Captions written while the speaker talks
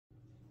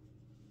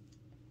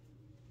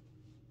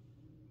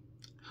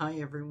Hi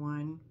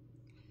everyone,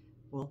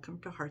 welcome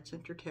to Heart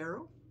Center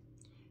Tarot.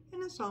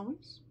 And as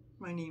always,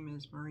 my name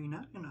is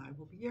Marina and I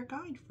will be your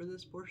guide for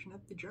this portion of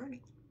the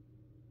journey.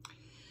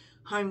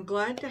 I'm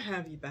glad to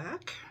have you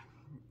back.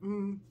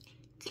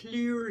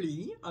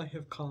 Clearly, I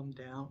have calmed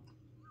down.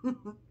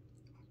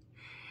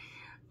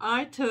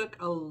 I took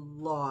a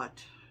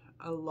lot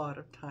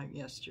of time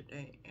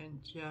yesterday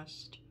and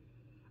just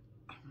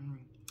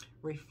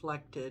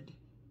reflected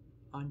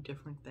on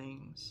different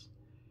things.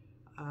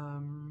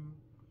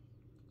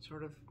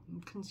 Sort of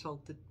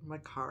consulted my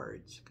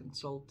cards,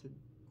 consulted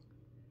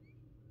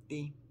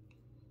the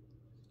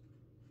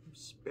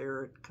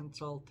spirit,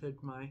 consulted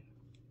my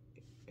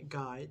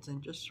guides,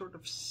 and just sort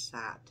of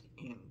sat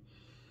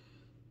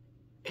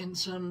in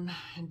some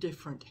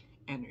different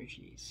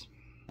energies.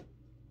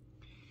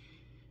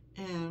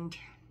 And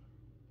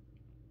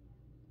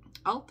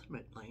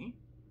ultimately,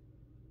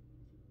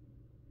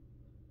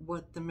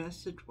 what the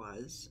message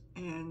was,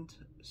 and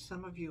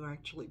some of you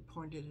actually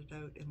pointed it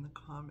out in the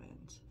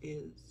comments,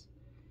 is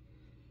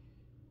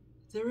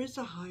there is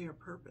a higher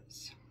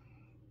purpose.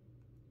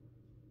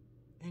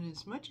 And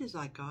as much as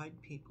I guide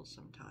people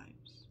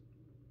sometimes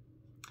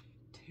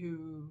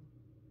to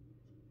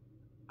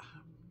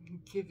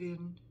give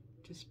in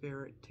to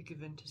spirit, to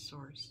give in to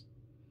source,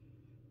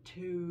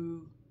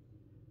 to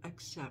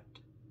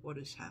accept what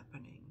is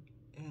happening,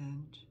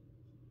 and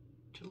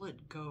to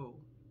let go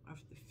of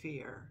the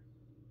fear.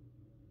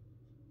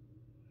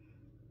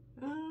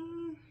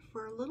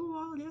 For a little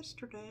while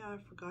yesterday, I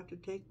forgot to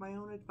take my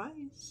own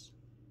advice.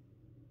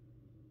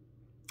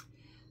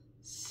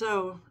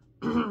 So,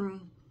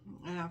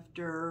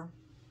 after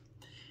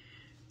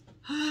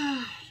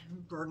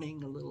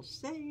burning a little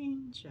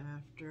sage,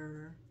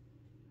 after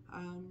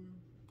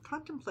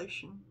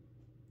contemplation,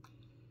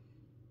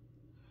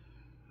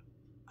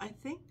 I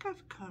think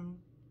I've come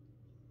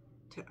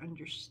to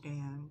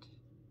understand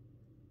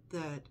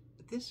that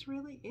this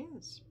really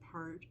is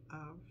part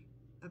of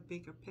a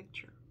bigger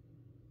picture.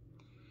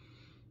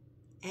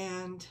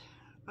 And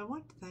I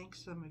want to thank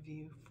some of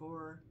you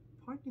for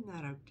pointing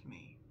that out to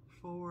me,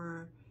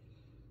 for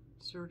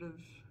sort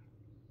of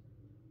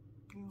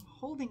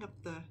holding up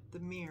the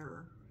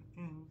mirror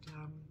and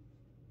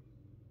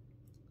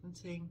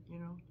saying,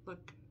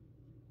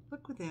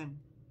 look within,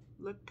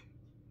 look.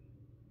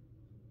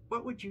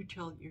 What would you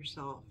tell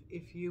yourself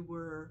if you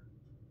were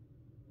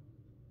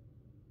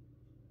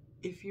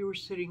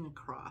sitting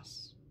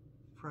across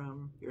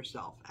from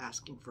yourself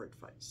asking for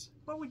advice?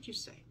 What would you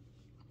say?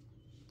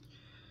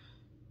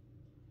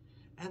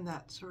 And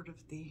that's sort of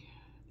the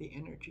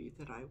energy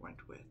that I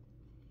went with.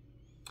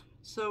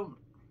 So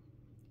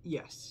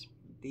yes,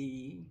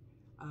 the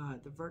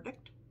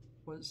verdict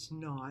was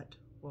not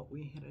what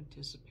we had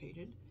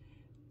anticipated.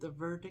 The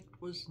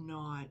verdict was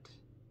not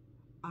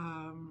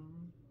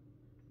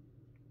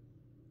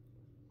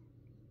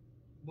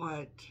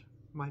what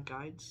my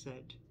guide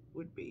said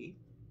would be.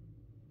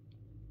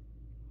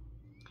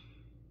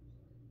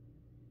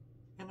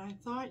 And I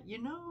thought,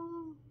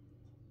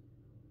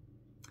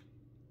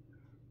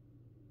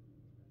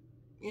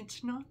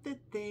 it's not that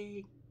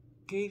they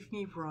gave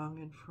me wrong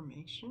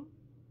information.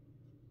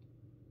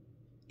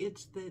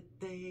 It's that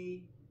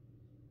they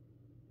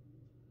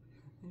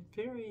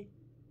very,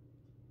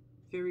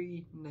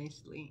 very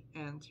nicely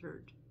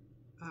answered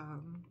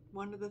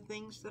one of the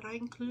things that I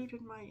include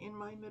in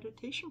my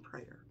meditation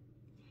prayer.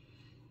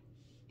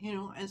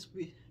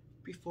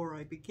 Before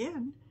I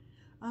begin,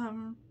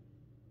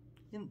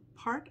 in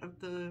part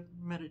of the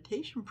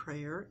meditation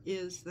prayer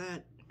is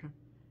that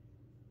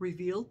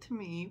reveal to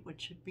me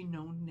what should be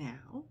known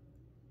now,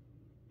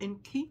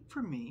 and keep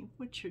from me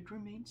what should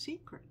remain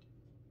secret.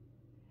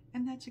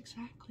 And that's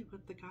exactly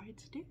what the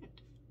guides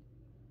did.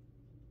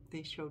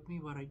 They showed me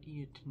what I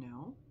needed to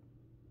know,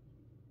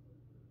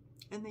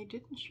 and they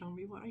didn't show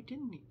me what I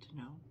didn't need to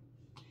know.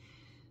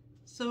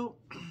 So,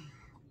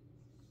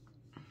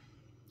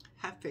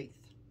 have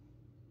faith.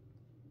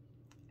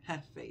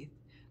 Have faith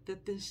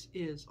that this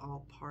is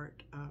all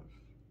part of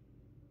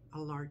a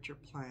larger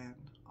plan,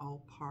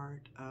 all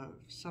part of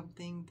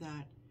something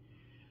that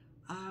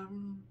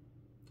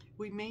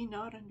we may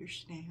not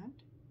understand.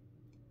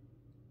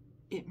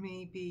 It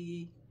may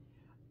be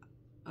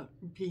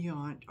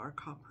beyond our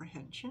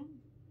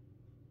comprehension,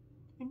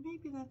 and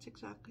maybe that's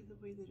exactly the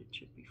way that it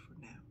should be for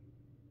now.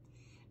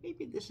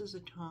 Maybe this is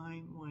a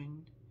time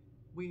when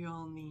we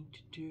all need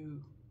to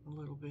do a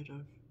little bit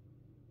of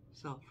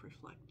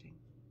self-reflecting.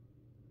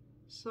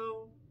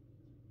 So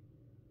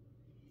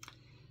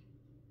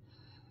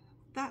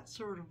that's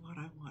sort of what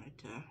I wanted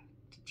to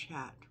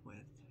chat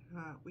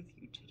with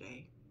you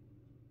today.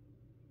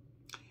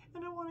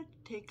 And I wanted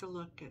to take a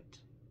look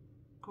at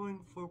going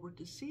forward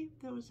to see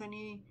if there was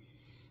any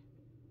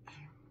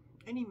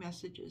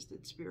messages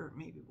that Spirit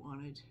maybe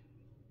wanted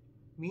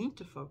me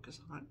to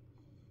focus on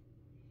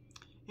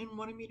and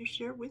wanted me to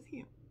share with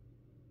you.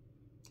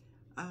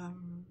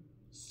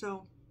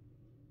 So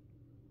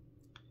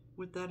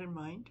with that in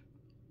mind,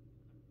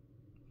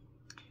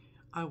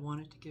 I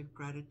wanted to give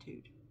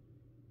gratitude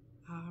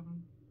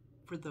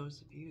for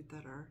those of you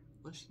that are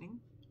listening,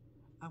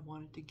 I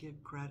wanted to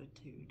give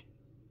gratitude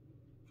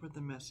for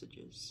the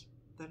messages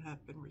that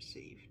have been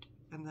received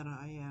and that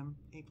I am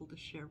able to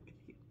share with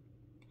you.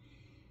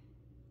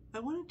 I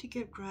wanted to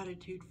give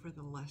gratitude for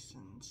the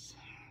lessons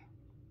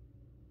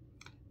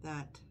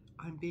that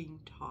I'm being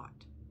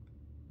taught.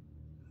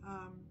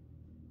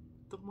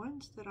 The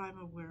ones that I'm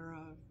aware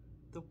of,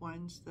 the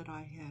ones that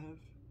I have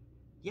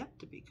yet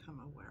to become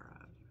aware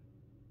of,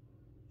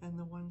 and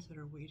the ones that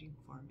are waiting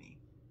for me.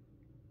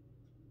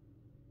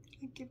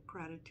 I give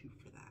gratitude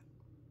for that.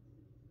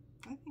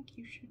 I think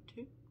you should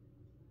too.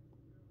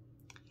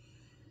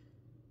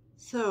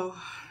 So,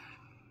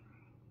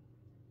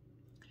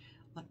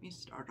 let me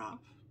start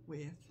off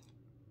with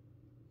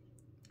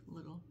a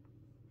little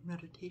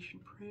meditation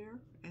prayer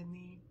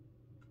and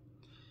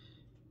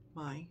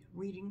my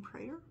reading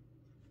prayer,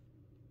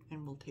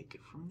 and we'll take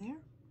it from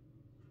there.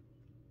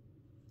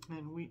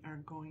 And we are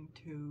going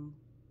to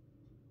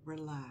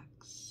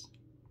relax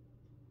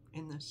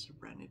in the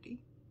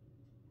serenity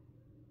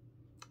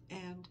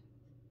and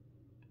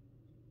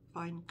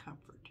find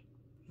comfort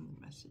in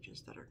the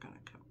messages that are going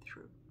to come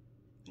through.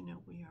 I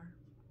know we are.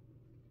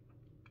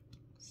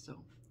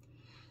 So,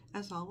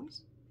 as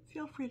always,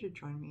 feel free to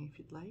join me if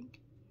you'd like.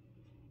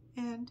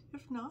 And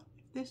if not,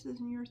 if this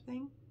isn't your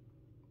thing,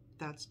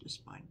 that's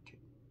just fine too.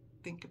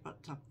 Think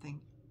about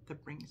something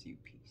that brings you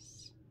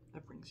peace,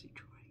 that brings you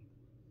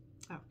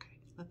joy. Okay,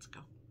 let's go.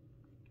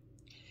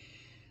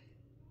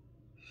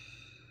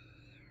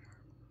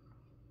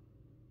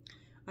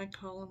 I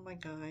call on my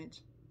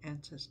guides,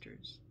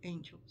 ancestors,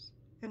 angels,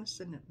 and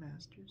ascendant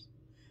masters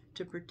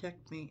to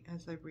protect me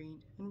as I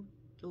read and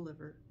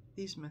deliver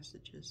these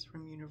messages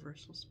from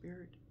Universal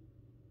Spirit.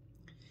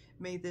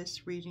 May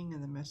this reading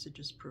and the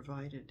messages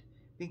provided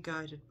be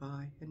guided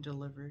by and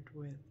delivered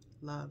with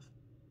love,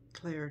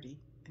 clarity,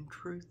 and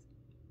truth.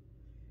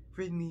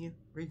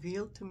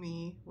 Reveal to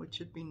me what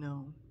should be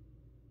known,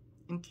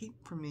 and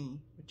keep from me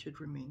what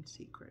should remain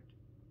secret.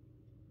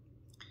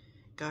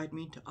 Guide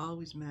me to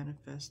always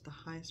manifest the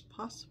highest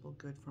possible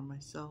good for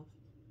myself,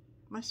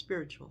 my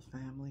spiritual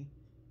family,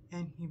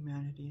 and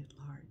humanity at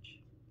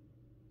large.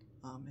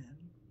 Amen.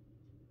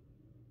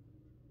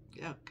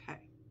 Okay.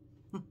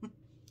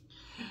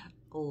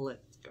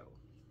 Let's go.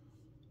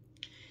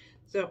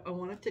 So I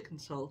wanted to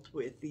consult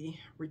with the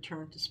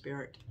Return to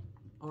Spirit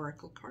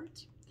Oracle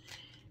cards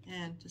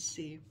and to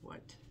see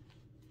what,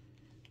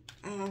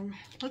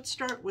 let's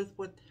start with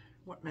what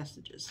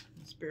messages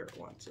Spirit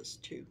wants us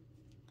to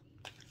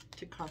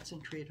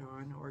concentrate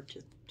on or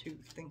to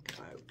think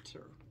about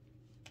or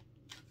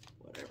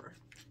whatever.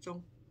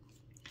 So,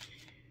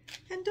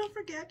 and don't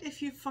forget,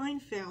 if you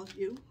find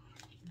value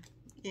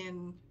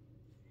in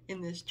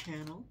this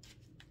channel,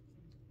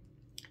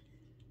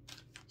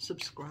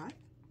 subscribe,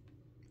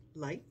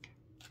 like,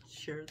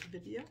 share the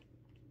video.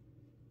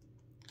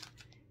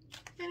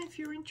 And if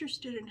you're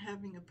interested in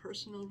having a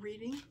personal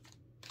reading,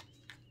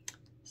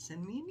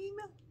 send me an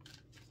email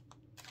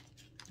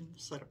and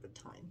set up a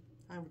time.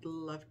 I would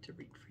love to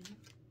read for you.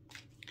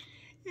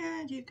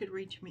 And you could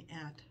reach me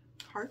at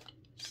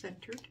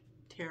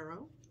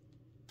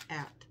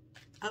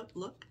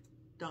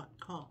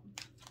heartcenteredtarot@outlook.com.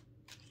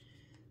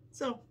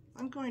 So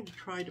I'm going to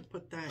try to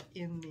put that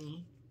in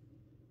the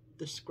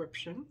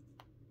description.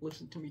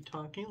 Listen to me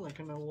talking like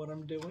I know what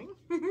I'm doing.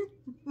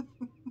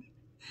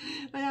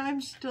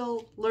 I'm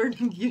still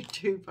learning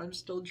YouTube. I'm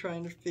still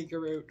trying to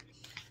figure out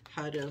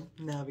how to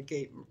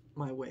navigate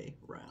my way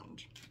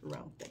around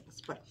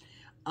things. But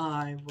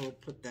I will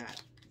put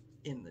that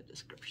in the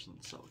description,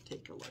 so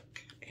take a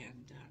look.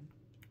 And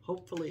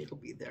hopefully it'll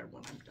be there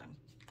when I'm done.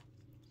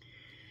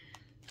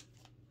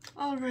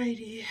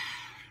 Alrighty.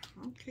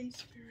 Okay,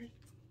 Spirit.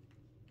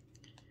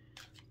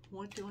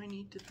 What do I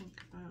need to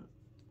think about?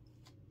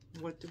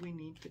 What do we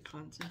need to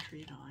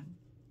concentrate on?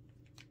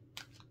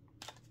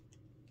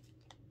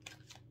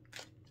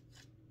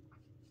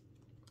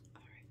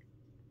 All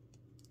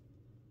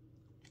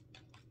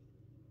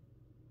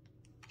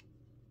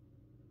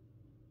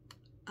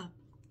right. Up.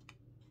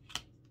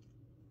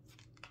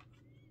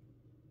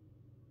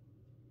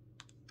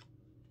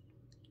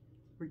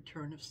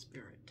 Return of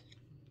Spirit.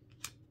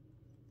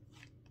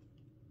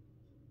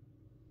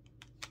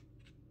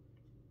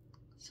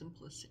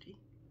 Simplicity.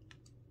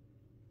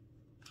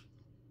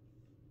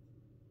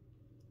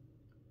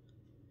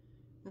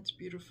 That's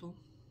beautiful.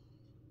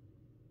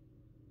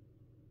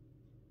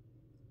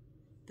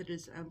 That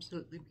is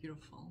absolutely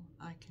beautiful.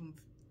 I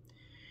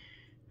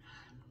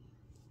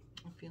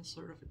feel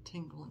sort of a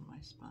tingle in my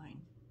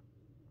spine.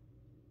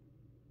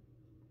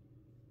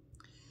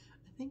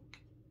 I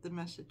think the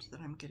message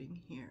that I'm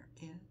getting here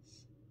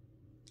is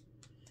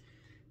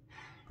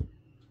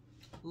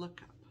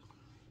look up.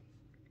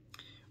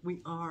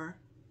 We are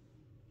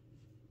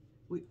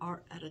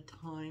at a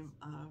time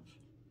of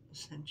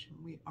ascension.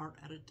 We are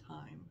at a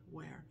time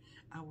where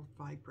our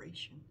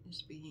vibration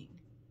is being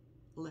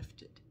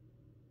lifted.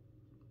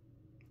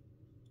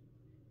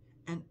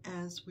 And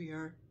as we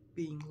are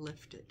being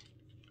lifted,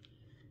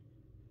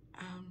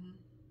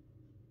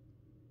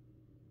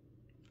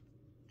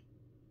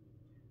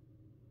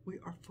 we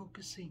are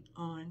focusing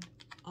on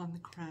the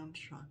crown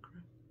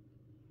chakra.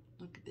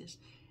 Look at this.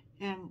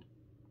 And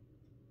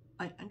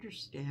I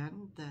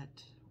understand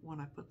that when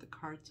I put the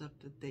cards up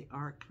that they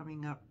are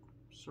coming up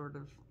sort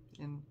of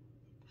in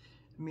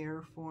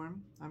mirror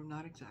form. I'm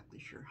not exactly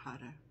sure how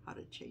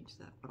to change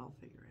that, but I'll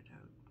figure it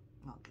out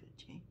and I'll get it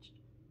changed.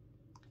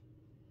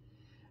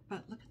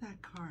 But look at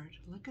that card.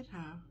 Look at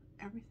how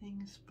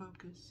everything is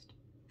focused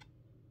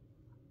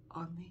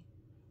on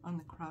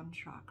the crown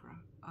chakra,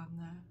 on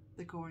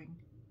the going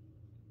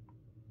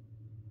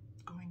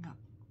up,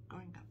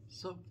 going up.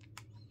 So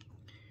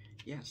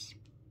yes,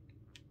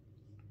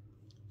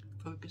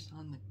 focus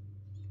on the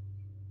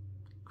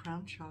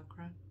crown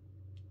chakra.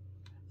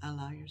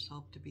 Allow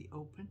yourself to be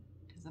open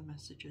to the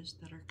messages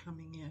that are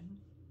coming in.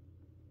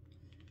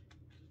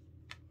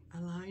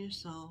 Allow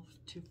yourself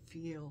to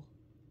feel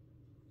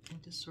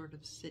and to sort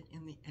of sit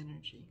in the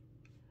energy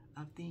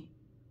of the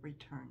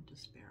return to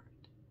spirit.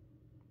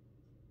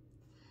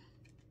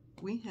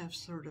 We have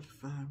sort of,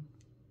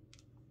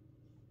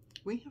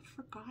 we have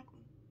forgotten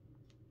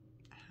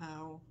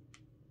how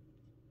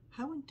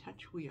in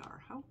touch we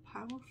are, how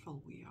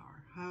powerful we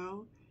are,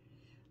 how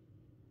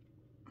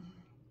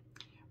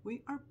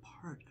we are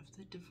part of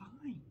the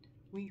divine.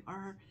 We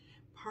are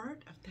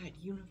part of that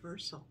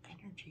universal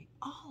energy.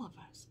 All of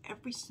us,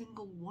 every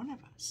single one of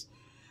us.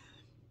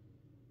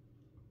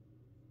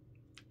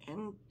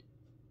 And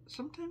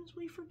sometimes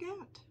we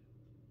forget.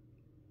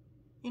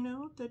 You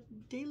know,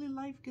 that daily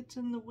life gets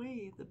in the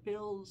way, the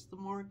bills, the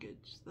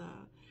mortgage,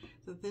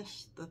 the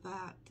this, the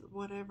that,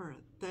 whatever,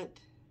 that,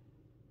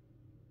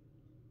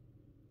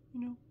 you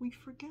know, we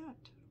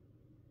forget.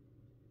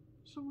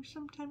 So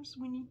sometimes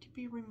we need to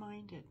be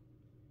reminded.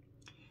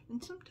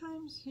 And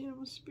sometimes, you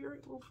know,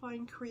 Spirit will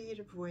find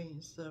creative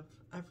ways of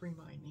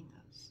reminding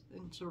us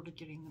and sort of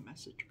getting the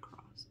message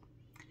across.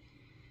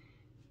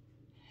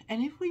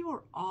 And if we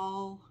were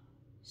all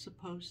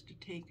supposed to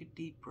take a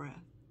deep breath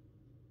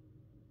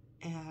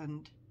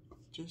and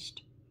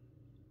just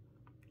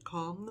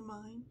calm the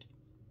mind,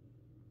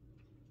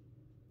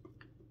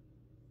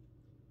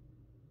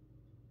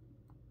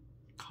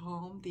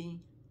 calm the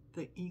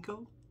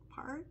ego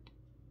part,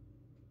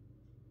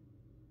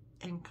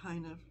 and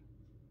kind of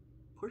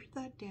push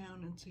that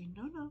down and say,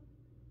 no,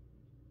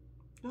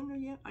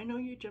 yeah, I know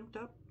you jumped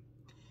up.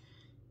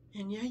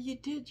 And yeah, you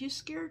did. You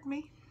scared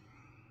me.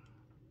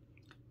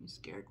 You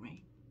scared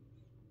me.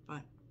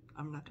 But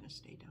I'm not going to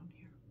stay down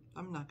here.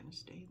 I'm not going to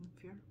stay in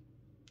the fear.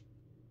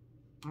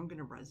 I'm going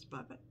to rise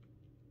above it.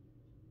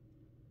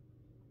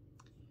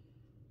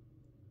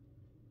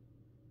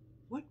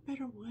 What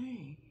better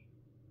way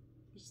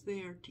is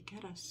there to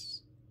get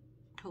us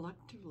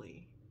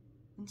collectively,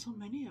 and so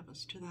many of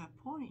us, to that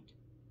point,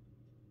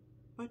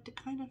 but to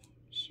kind of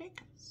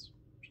shake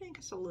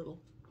us a little.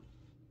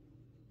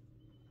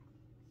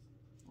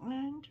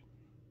 And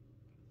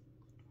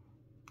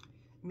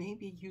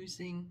maybe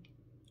using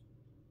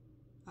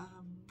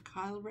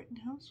Kyle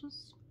Rittenhouse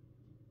was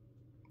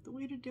the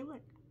way to do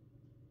it.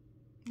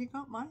 You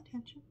got my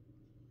attention.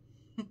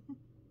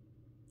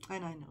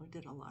 And I know he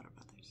did a lot of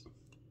others.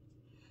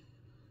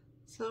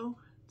 So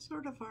it's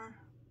sort of our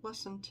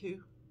lesson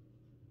to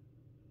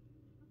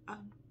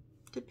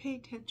pay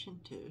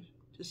attention to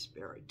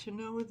spirit, to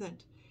know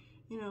that,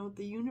 you know,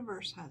 the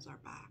universe has our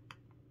back,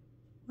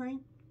 right?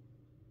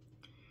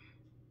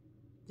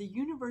 The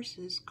universe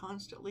is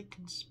constantly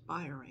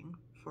conspiring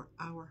for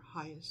our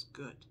highest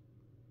good.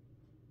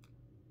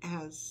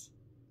 As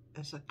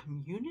a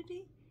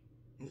community,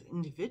 as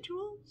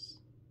individuals,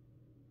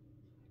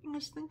 you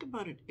must think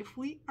about it. If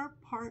we are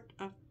part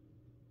of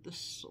the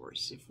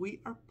source, if we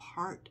are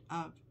part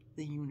of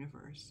the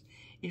universe,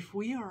 if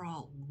we are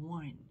all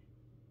one,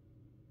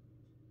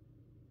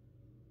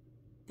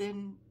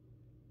 then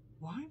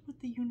why would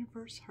the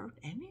universe hurt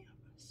any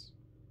of us?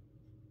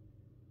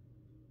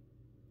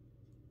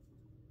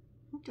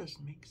 It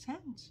doesn't make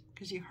sense,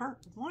 because you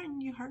hurt one,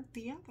 you hurt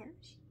the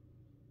others.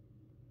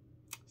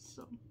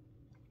 So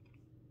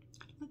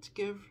let's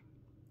give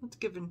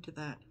into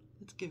that.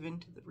 Let's give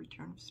into the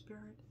return of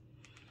spirit.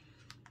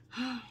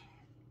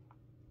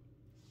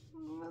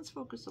 Let's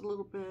focus a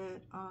little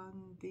bit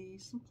on the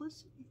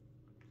simplicity.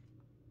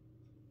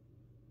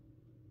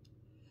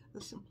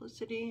 The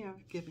simplicity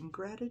of giving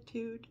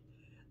gratitude,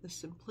 the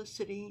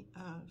simplicity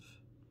of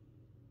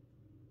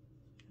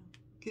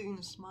giving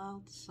a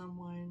smile to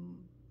someone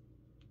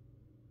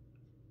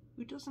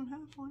who doesn't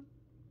have one.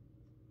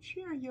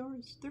 Share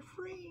yours. They're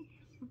free.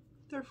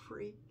 They're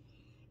free.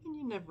 And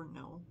you never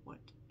know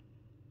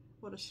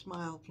what a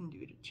smile can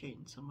do to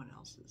change someone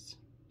else's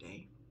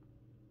day.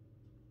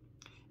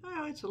 I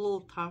know it's a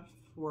little tough.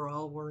 We're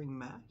all wearing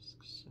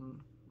masks, and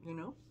you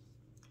know.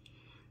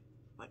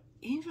 But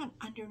even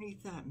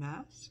underneath that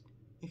mask,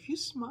 if you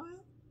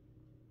smile,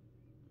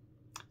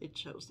 it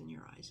shows in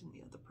your eyes and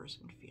the other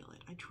person can feel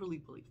it. I truly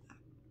believe that.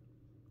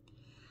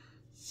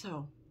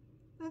 So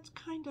that's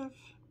kind of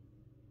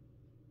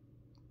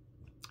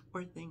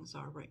where things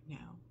are right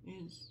now,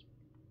 is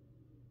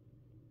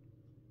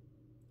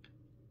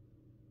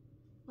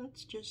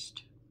let's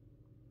just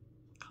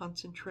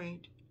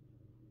concentrate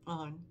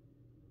on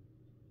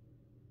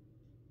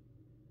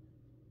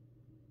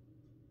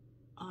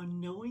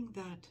knowing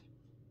that,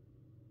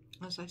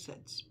 as I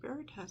said,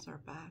 Spirit has our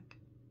back.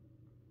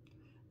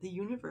 The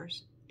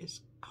universe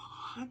is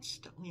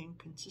constantly and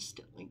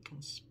consistently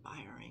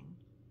conspiring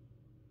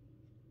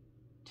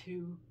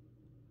to,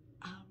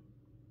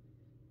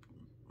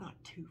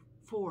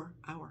 for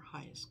our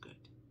highest good.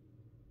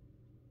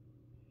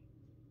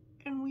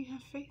 And we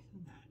have faith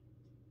in that.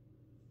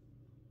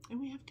 And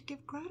we have to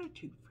give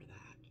gratitude for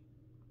that.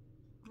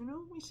 You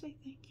know, we say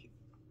thank you.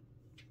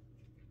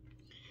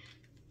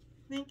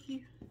 Thank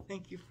you.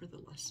 Thank you for the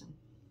lesson.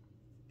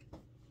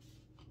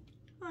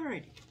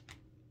 Alrighty.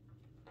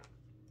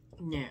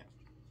 Now,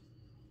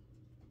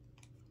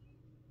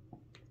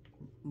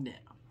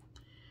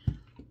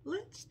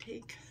 let's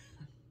take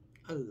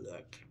a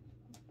look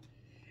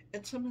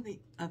at some of the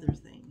other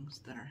things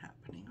that are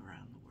happening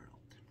around the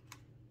world.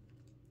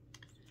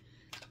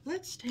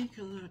 Let's take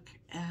a look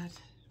at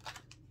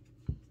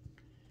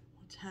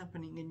what's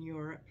happening in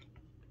Europe.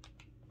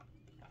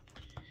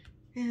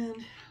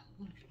 And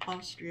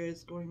Austria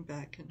is going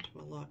back into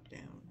a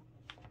lockdown.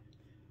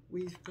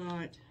 We've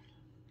got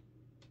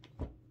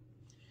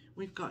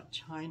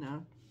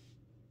China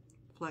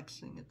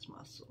flexing its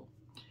muscle.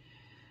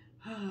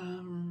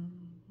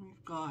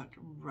 We've got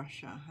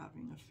Russia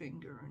having a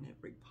finger in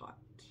every pot.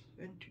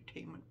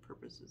 Entertainment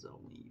purposes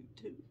only,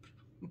 YouTube.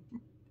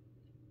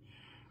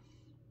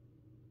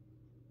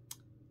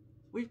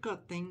 We've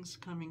got things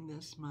coming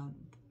this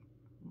month.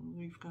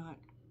 We've got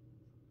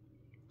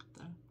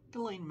the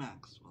Ghislaine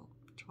Maxwell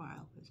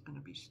trial is going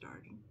to be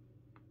starting.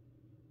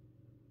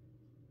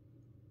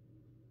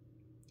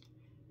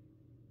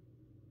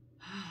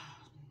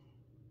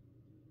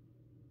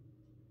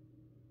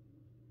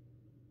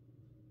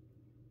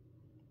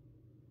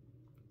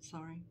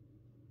 Sorry.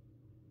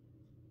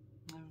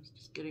 I was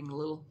just getting a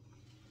little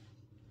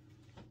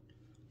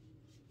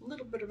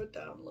bit of a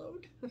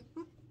download.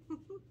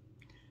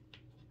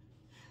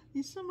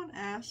 Someone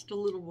asked a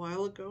little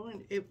while ago,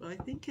 and I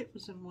think it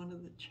was in one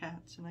of the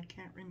chats, and I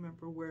can't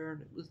remember where,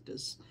 and it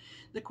was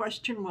the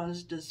question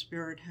was, does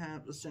Spirit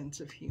have a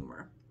sense of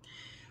humor?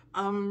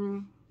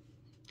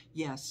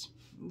 Yes,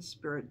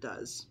 Spirit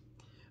does.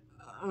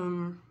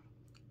 When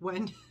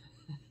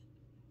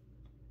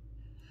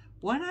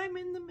I'm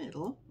in the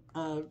middle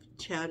of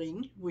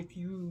chatting with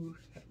you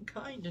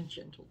kind and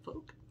gentle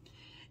folk,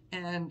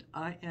 and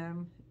I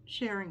am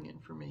sharing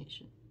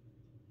information,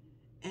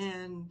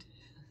 and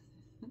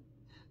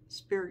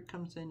Spirit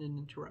comes in and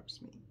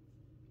interrupts me,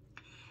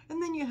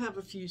 and then you have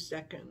a few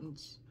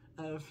seconds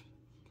of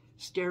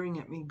staring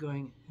at me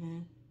going,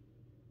 huh?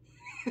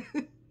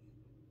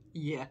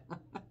 Yeah.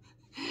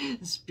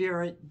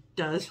 Spirit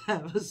does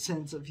have a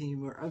sense of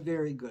humor, a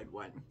very good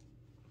one.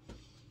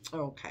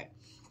 Okay,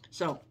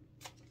 so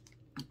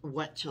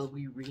what shall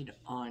we read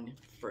on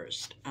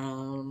first?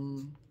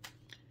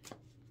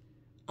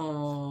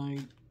 I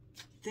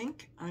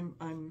think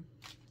I'm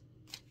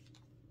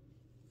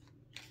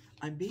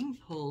being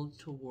pulled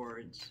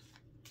towards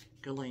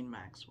Ghislaine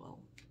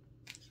Maxwell.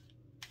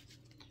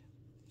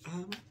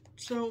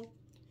 So,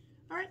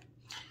 all right,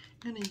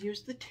 I'm going to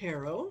use the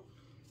tarot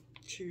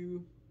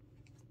to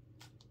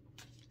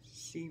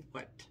see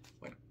what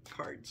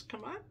cards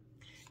come up,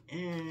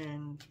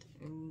 and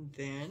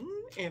then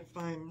if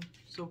I'm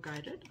so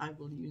guided, I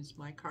will use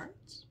my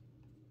cards,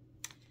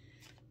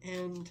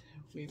 and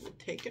we will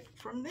take it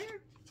from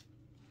there.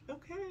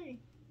 Okay,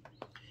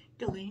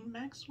 Ghislaine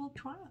Maxwell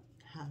trial.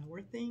 How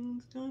are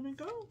things gonna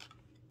go?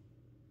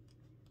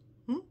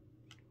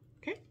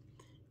 Okay,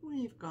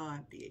 we've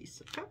got the Ace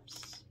of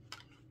Cups.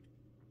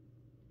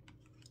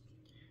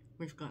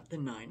 We've got the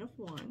Nine of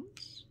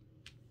Wands.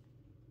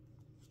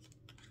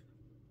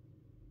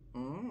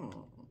 We've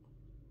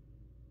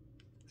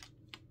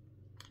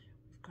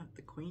got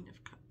the Queen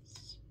of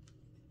Cups.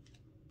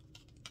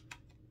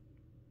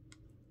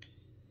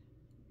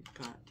 We've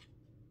got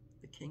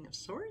the King of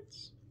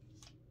Swords.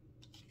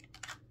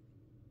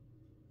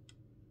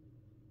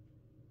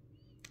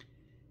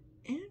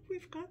 And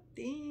we've got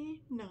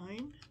the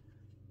Nine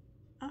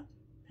of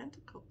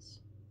Pentacles.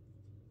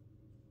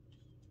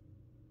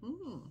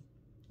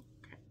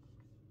 Okay.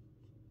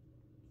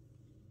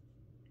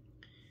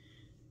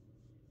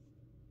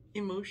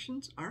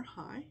 Emotions are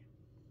high.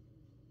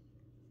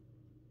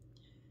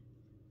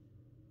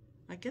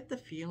 I get the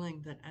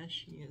feeling that as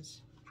she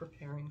is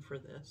preparing for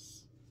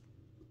this,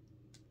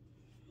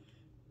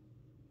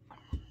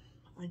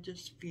 I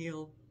just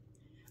feel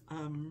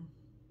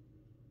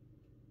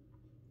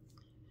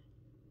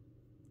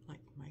like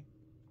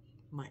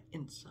my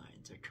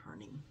insides are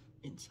turning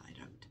inside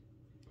out.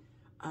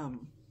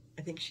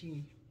 I think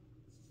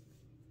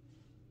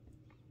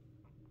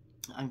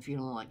I'm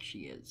feeling like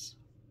she is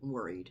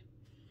worried,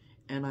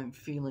 and I'm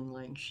feeling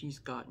like she's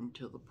gotten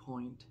to the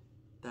point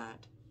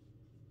that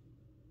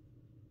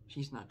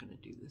she's not going to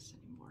do this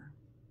anymore.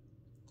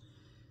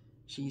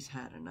 She's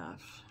had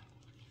enough.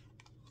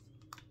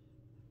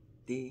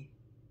 The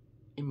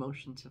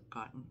emotions have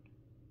gotten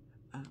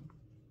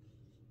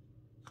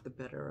the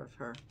better of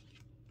her,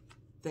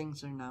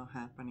 things are now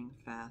happening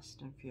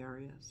fast and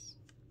furious.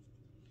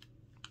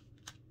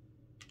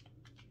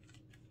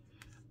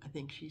 I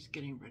think she's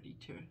getting ready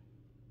to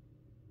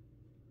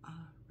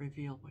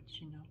reveal what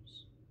she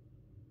knows.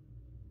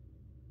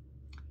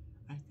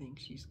 I think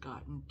she's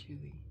gotten to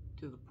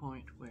the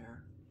point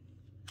where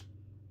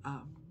you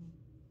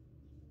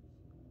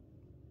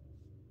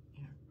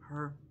know,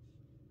 her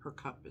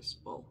cup is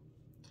full.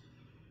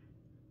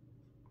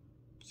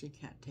 She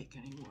can't take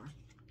any more.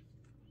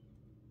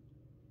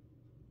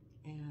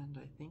 And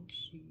I think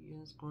she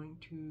is going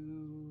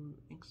to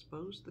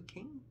expose the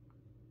king.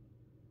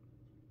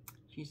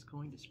 She's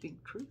going to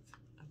speak truth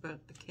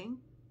about the king.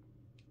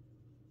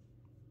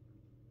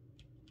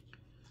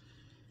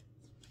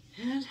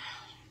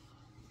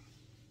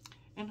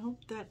 And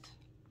hope that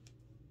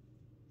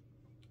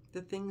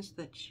the things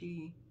that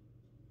she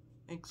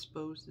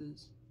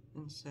exposes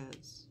and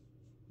says,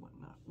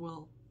 whatnot,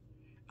 will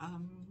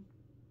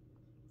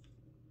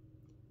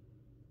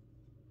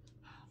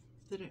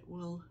that it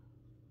will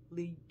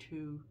lead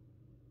to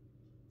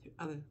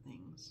other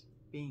things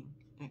being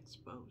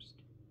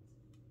exposed.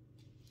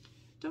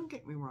 Don't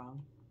get me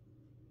wrong.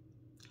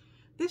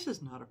 This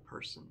is not a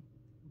person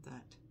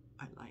that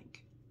I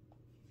like.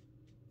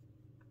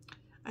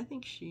 I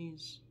think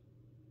she's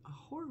a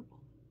horrible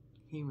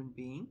human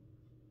being.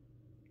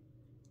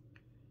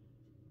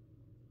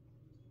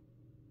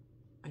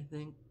 I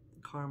think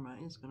karma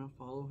is going to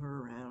follow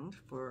her around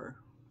for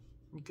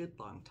a good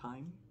long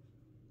time.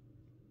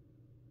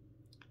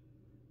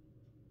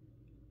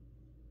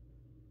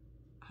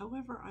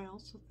 However, I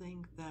also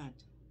think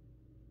that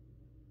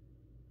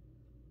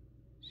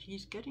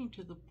she's getting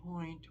to the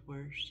point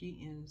where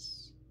she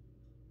is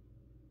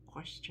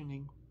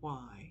questioning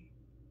why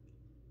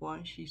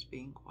she's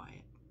being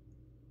quiet.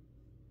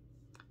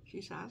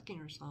 She's asking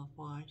herself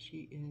why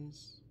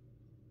she's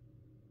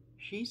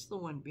the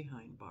one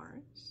behind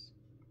bars.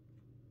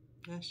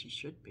 Yes, she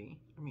should be.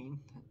 I mean,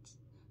 that's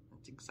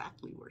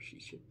exactly where she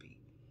should be.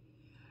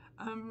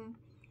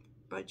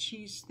 But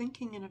she's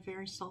thinking in a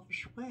very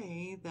selfish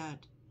way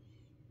that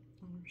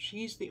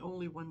she's the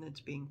only one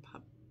that's being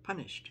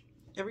punished.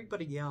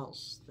 Everybody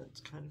else that's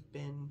kind of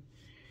been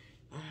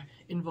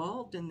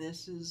involved in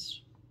this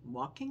is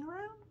walking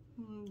around.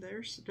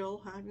 They're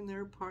still having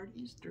their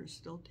parties. They're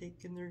still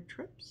taking their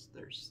trips.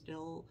 They're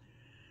still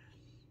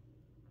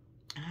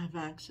have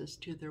access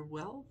to their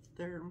wealth.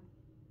 Their,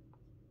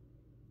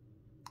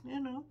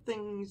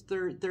 things.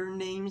 Their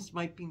names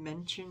might be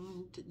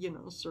mentioned,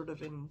 sort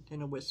of in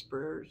a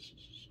whisper.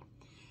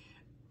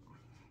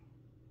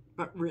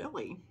 But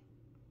really,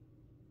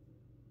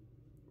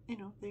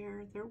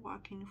 they're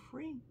walking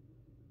free,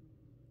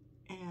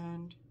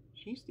 and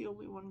she's the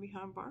only one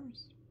behind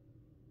bars.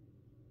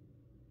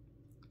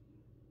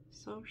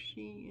 So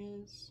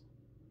she's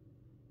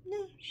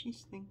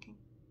thinking.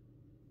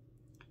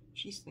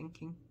 She's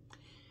thinking.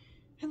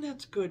 And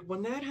that's good.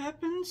 When that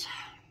happens,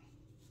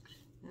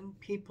 and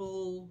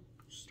people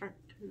start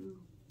to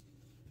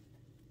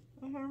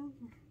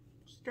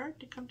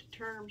come to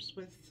terms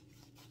with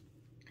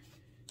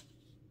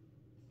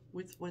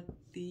what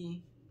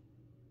the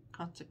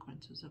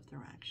consequences of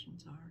their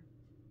actions are,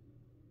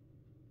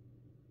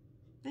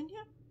 then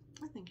yeah,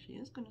 I think she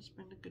is going to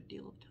spend a good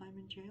deal of time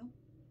in jail.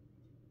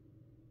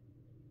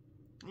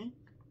 Yeah,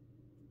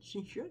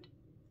 she should.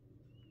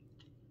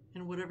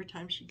 And whatever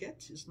time she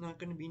gets is not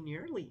going to be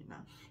nearly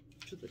enough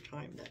to the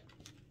time that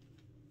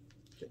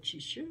she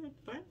should.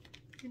 But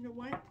you know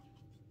what?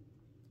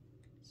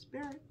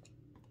 Spirit.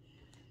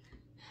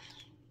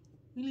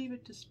 We leave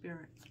it to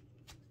Spirit.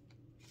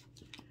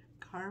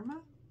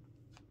 Karma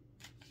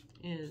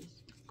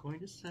is going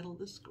to settle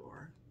the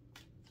score.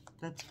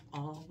 That's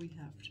all we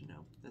have to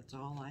know. That's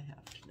all I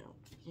have to know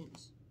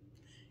is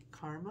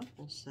karma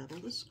will settle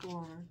the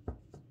score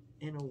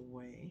in a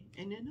way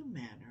and in a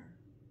manner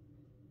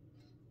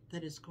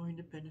that is going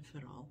to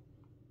benefit all.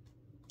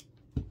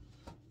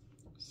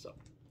 So,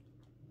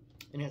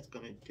 and it's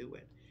going to do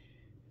it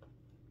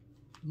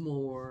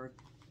more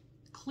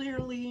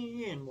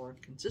clearly and more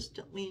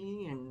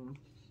consistently and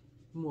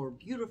more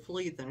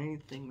beautifully than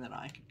anything that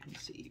I could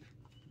conceive.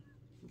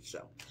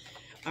 So,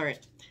 all right,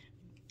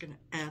 I'm going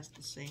to ask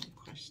the same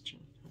question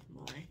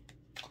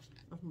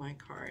of my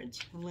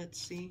cards, and let's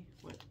see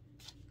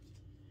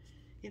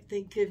if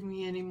they give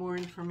me any more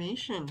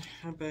information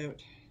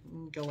about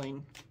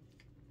Ghislaine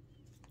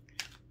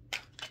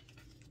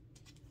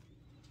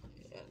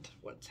and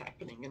what's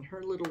happening in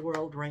her little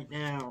world right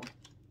now.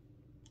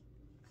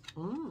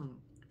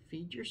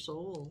 Feed your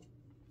soul.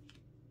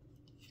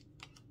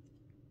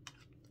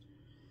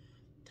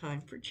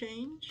 Time for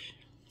change.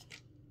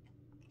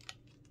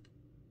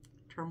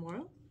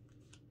 Turmoil.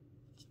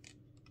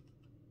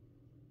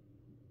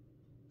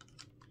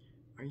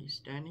 Are you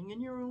standing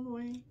in your own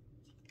way?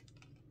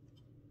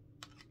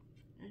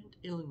 And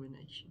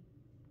illumination.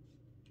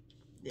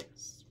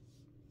 Yes.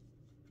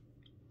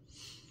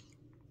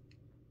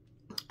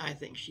 I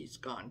think she's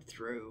gone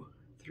through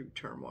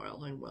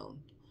turmoil and will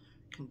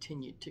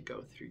continue to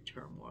go through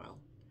turmoil.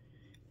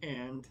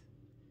 And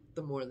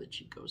the more that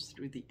she goes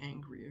through, the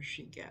angrier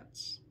she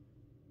gets.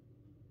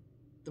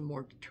 the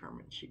more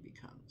determined she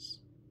becomes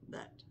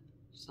that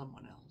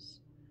someone else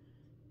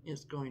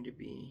is going to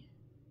be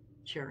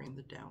sharing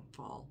the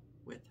downfall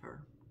with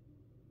her.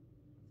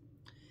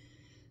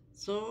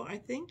 So I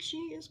think she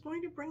is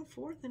going to bring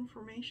forth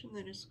information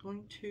that is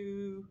going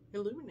to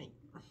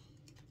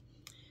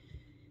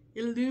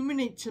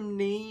illuminate some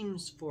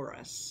names for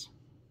us.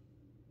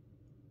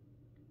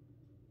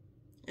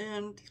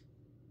 And,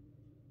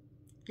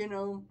 you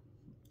know,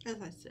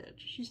 as I said,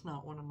 she's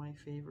not one of my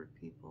favorite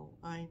people.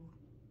 I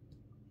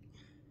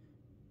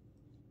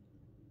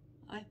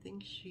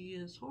think she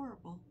is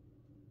horrible.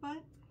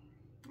 But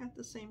at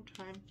the same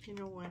time, you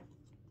know what?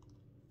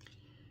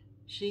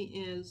 She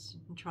is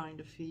trying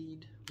to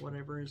feed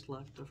whatever is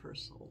left of her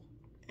soul.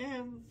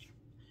 And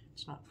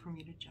it's not for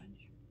me to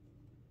judge.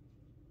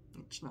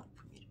 It's not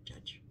for me to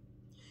judge.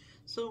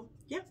 So,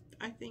 yeah,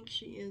 I think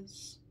she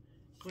is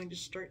going to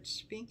start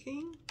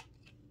speaking.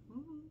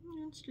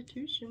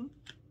 Institution.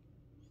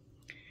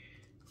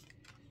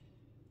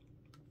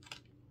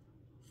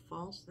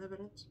 False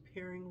evidence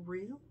appearing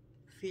real.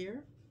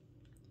 Fear.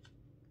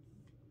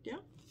 Yeah,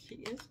 she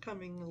is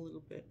coming a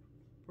little bit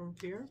from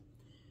fear.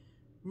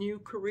 New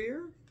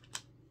career.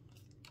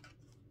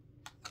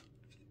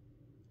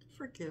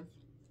 Forgive.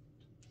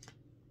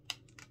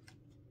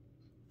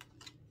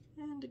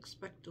 And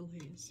expect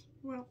delays.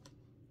 Well,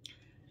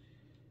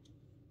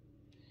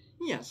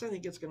 yes, I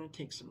think it's going to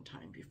take some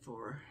time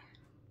before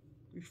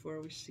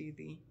we see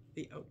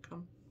the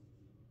outcome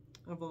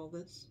of all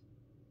this.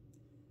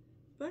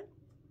 But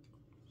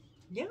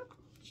yeah,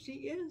 she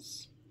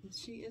is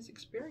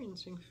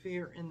experiencing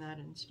fear in that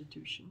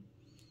institution.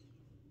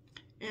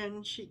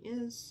 And she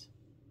is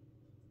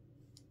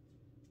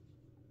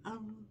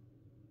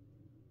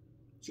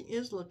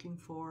looking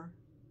for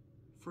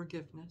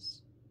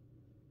forgiveness.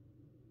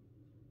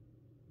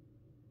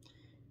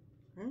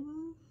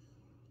 And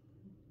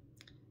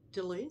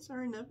delays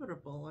are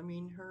inevitable. I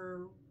mean,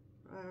 her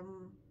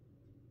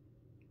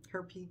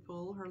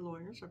people, her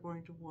lawyers, are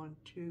going to want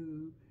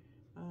to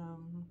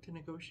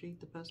negotiate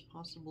the best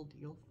possible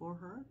deal for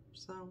her.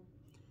 So,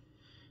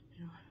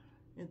 you know,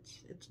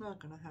 it's not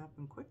going to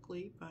happen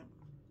quickly, but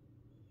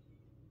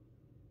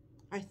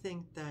I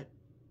think that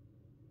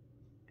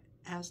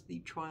as the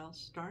trial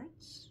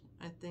starts,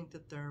 I think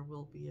that there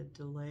will be a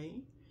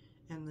delay,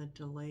 and the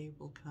delay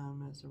will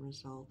come as a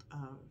result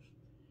of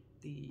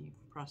the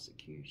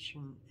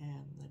prosecution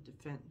and the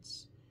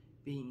defense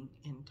being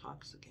in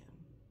talks again.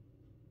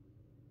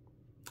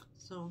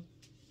 So,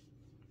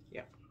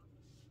 yeah,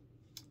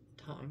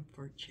 time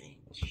for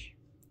change.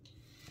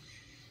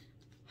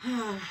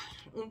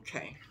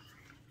 Okay.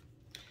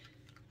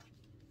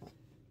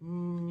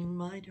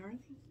 My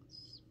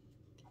darlings,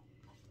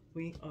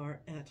 we are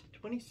at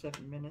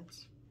 27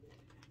 minutes.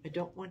 I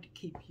don't want to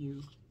keep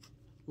you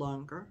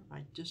longer.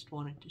 I just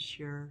wanted to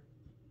share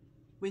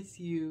with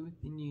you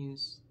the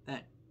news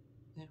that,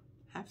 you know,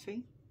 have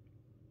faith,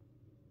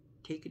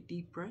 take a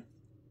deep breath,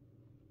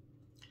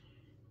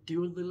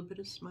 do a little bit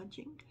of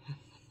smudging,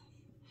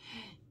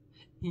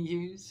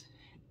 use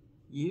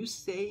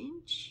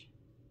sage,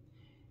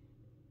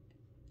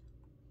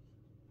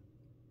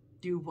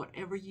 do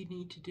whatever you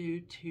need to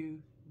do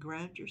to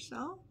ground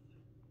yourself,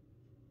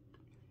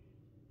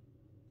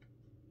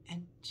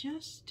 and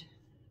just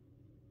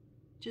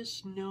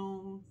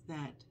know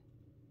that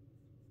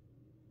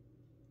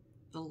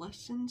the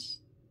lessons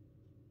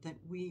that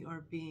we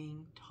are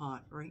being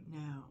taught right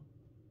now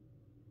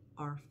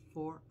are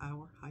for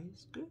our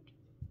highest good.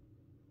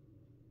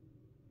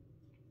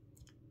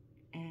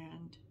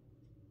 And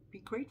be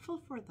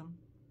grateful for them,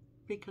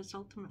 because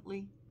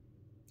ultimately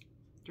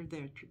they're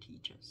there to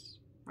teach us,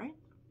 right?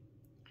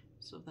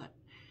 So that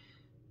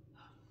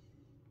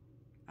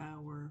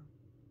our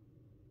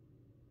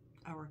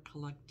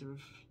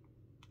collective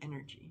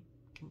energy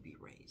can be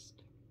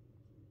raised,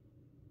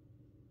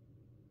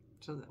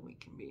 so that we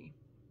can be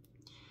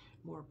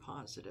more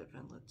positive,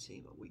 and let's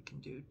see what we can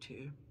do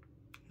to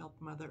help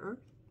Mother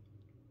Earth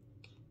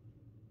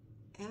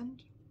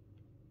and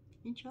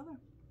each other.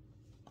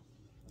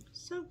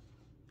 So,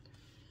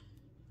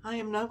 I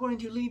am now going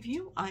to leave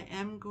you. I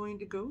am going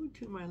to go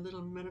to my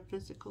little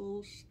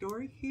metaphysical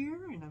store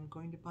here, and I'm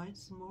going to buy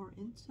some more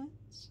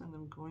incense, and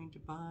I'm going to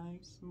buy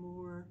some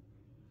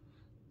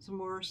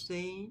more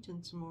sage,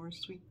 and some more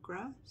sweet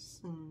grass,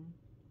 and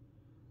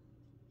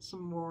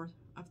some more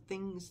of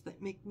things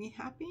that make me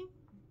happy.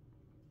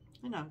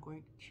 And I'm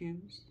going to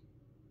choose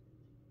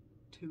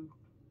to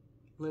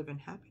live in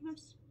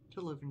happiness,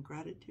 to live in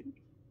gratitude,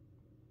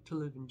 to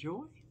live in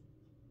joy,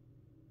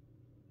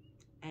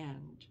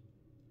 and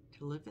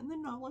to live in the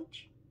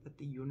knowledge that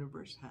the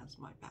universe has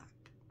my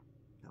back,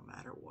 no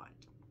matter what.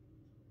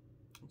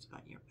 It's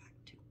got your back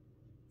too.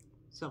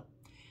 So,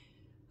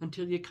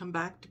 until you come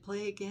back to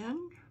play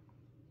again,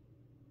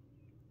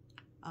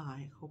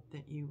 I hope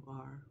that you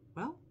are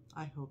well.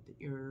 I hope that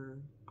you're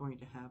going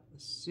to have a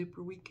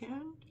super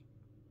weekend.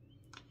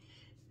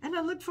 And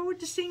I look forward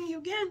to seeing you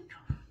again.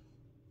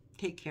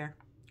 Take care.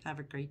 Have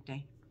a great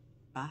day.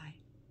 Bye.